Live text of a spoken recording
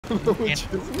Which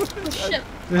is Shit.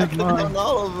 I can on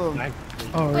all of them.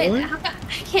 Oh, Wait, really? how come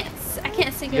I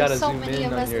can't see. You gotta There's so zoom many in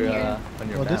of on us in your here.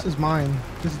 Oh, this is mine.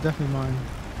 This is definitely mine.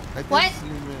 I did What? zoom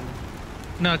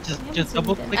in. No, I just haven't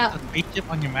double zoomed in. click Oh. the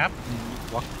spaceship on your map and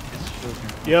you walk this shows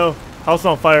you. Yo, house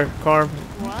on fire, Carm.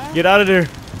 What? Get out of there.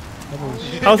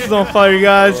 House is on fire, you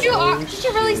guys. Did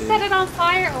you really set it on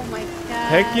fire? Oh my god.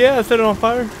 Heck yeah, I set it on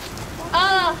fire.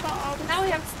 Oh, now we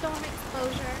have storm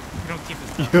exposure. You don't keep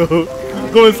it.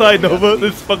 Yo, go inside, Nova.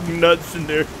 There's fucking nuts in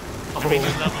there. Go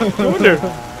in there.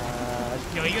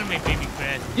 Yo, you're gonna make baby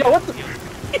crash. Yo, what the?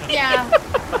 Yeah,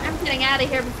 I'm getting out of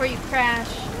here before you crash.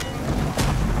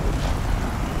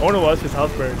 I wanna watch his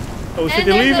house burn. Oh shit, And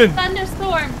they're there's leaving. a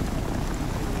thunderstorm.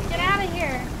 Get out of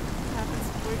here.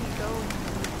 Where do you go?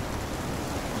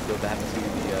 Go back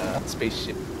to the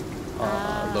spaceship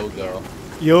logo.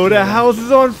 Yo, the house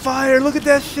is on fire. Look at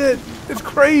that shit. It's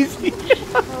crazy.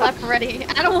 I left already.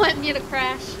 I don't want you to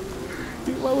crash.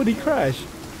 Why would he crash?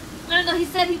 I don't know. He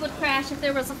said he would crash if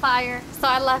there was a fire, so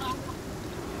I left.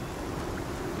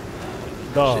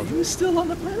 Dog. Shit, you still on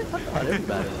the planet? I thought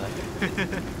everybody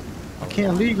left. I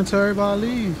can't leave until everybody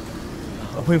leaves.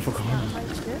 I'm waiting for Carm.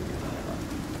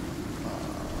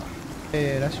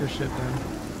 Yeah, that's your shit then.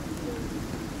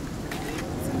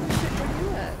 Where you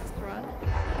at, Ron?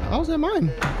 I was at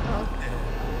mine. Oh,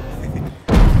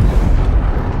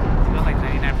 You got like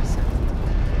 99%.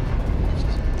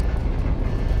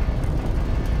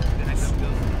 Then I go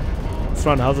build.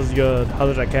 Son, how's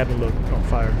that cabin look on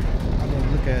fire? I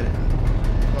didn't look at it.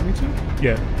 Want me to?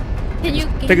 Yeah, Can you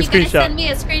Take a guys screenshot. send me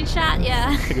a screenshot?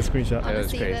 Yeah. take a screenshot. That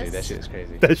was see crazy. this. That shit is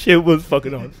crazy. That shit was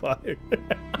fucking on fire.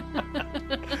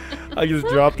 I just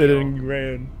dropped it and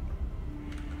ran.